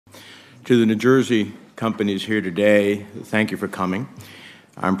To the New Jersey companies here today, thank you for coming.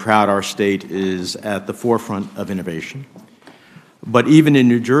 I'm proud our state is at the forefront of innovation. But even in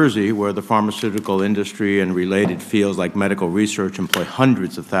New Jersey, where the pharmaceutical industry and related fields like medical research employ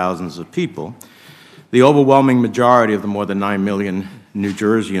hundreds of thousands of people, the overwhelming majority of the more than 9 million New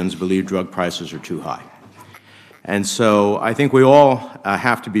Jerseyans believe drug prices are too high. And so I think we all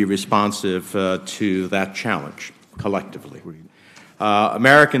have to be responsive to that challenge collectively.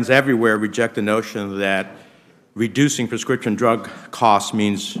 Americans everywhere reject the notion that reducing prescription drug costs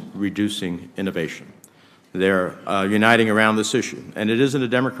means reducing innovation. They're uniting around this issue, and it isn't a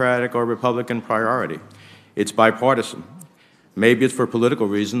Democratic or Republican priority. It's bipartisan. Maybe it's for political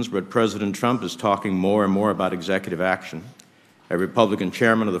reasons, but President Trump is talking more and more about executive action. A Republican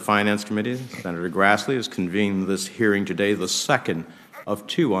chairman of the Finance Committee, Senator Grassley, has convened this hearing today, the second of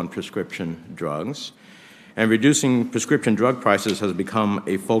two on prescription drugs. And reducing prescription drug prices has become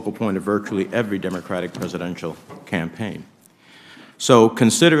a focal point of virtually every Democratic presidential campaign. So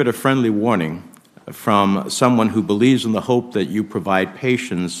consider it a friendly warning from someone who believes in the hope that you provide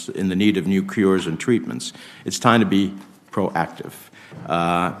patients in the need of new cures and treatments. It's time to be proactive,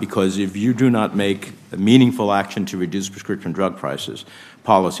 because if you do not make a meaningful action to reduce prescription drug prices,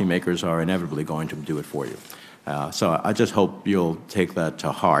 policymakers are inevitably going to do it for you. So I just hope you'll take that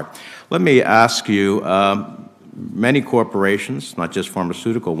to heart. Let me ask you, many corporations, not just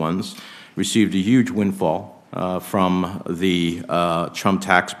pharmaceutical ones, received a huge windfall from the Trump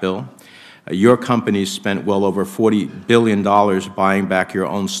tax bill. Your company spent well over $40 billion buying back your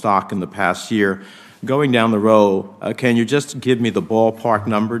own stock in the past year. Going down the row, can you just give me the ballpark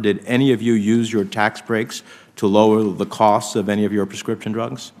number? Did any of you use your tax breaks to lower the costs of any of your prescription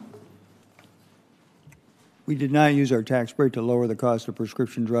drugs? We did not use our tax break to lower the cost of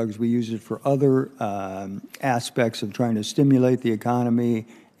prescription drugs. We used it for other aspects of trying to stimulate the economy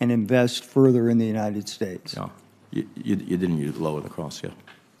and invest further in the United States. No, you didn't lower the cost, yeah.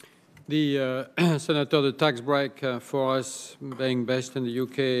 Senator, the tax break for us, being based in the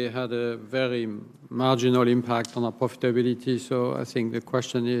UK, had a very marginal impact on our profitability. So I think the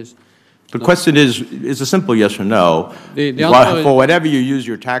question is... The question is a simple yes or no. For whatever you use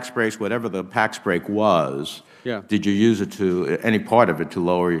your tax breaks, whatever the tax break was, yeah, did you use it to, any part of it, to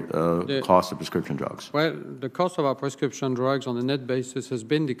lower the cost of prescription drugs? Well, the cost of our prescription drugs on a net basis has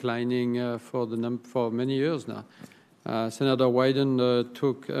been declining for many years now. Senator Wyden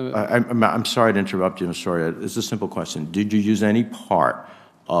took... I'm sorry to interrupt you, Mr. Soria. It's a simple question. Did you use any part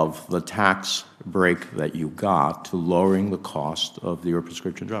of the tax break that you got to lowering the cost of your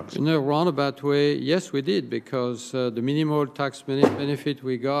prescription drugs? In a roundabout way, yes, we did, because the minimal tax benefit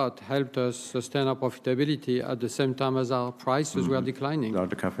we got helped us sustain our profitability at the same time as our prices were declining.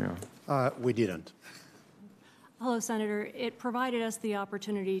 Dr. Caffeino. We didn't. Hello, Senator. It provided us the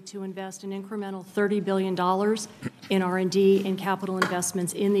opportunity to invest an incremental $30 billion in R&D and capital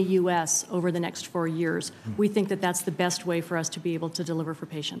investments in the U.S. over the next 4 years. We think that that's the best way for us to be able to deliver for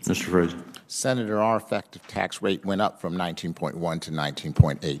patients. Mr. Fraser. Senator, our effective tax rate went up from 19.1 to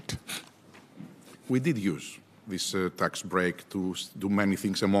 19.8. We did use this tax break to do many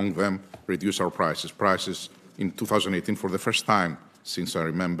things, among them reduce our prices. Prices in 2018, for the first time since I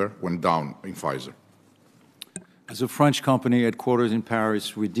remember, went down in Pfizer. As a French company headquartered in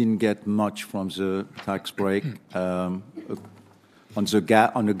Paris, we didn't get much from the tax break. On the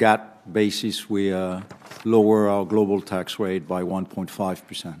GATT basis, we lower our global tax rate by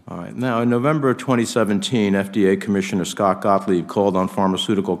 1.5%. All right. Now, in November of 2017, FDA Commissioner Scott Gottlieb called on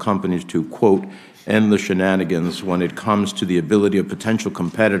pharmaceutical companies to, quote, end the shenanigans when it comes to the ability of potential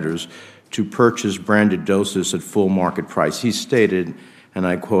competitors to purchase branded doses at full market price. He stated, and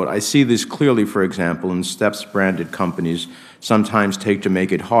I quote, I see this clearly, for example, in steps branded companies sometimes take to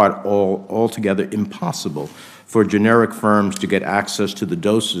make it hard, altogether impossible, for generic firms to get access to the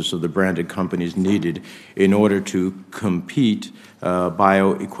doses of the branded companies needed in order to compete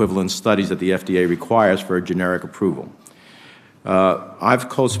bioequivalent studies that the FDA requires for a generic approval. I've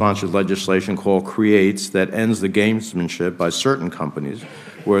co-sponsored legislation called CREATES that ends the gamesmanship by certain companies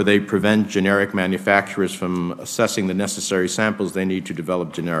where they prevent generic manufacturers from assessing the necessary samples they need to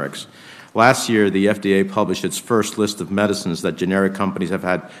develop generics. Last year, the FDA published its first list of medicines that generic companies have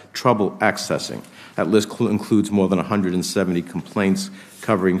had trouble accessing. That list includes more than 170 complaints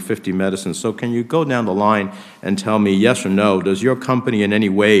covering 50 medicines. So can you go down the line and tell me, yes or no, does your company in any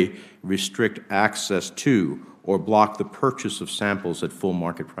way restrict access to or block the purchase of samples at full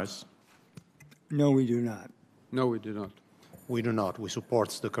market price? No, we do not. No, we do not. We do not. We support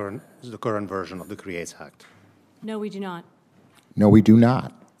the current version of the CREATES Act. No, we do not. No, we do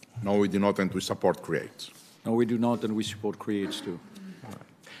not. No, we do not, and we support CREATES. No, we do not, and we support CREATES too.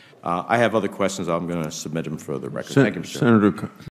 I have other questions. I'm going to submit them for the record. Thank you, Mr. Chairman. Senator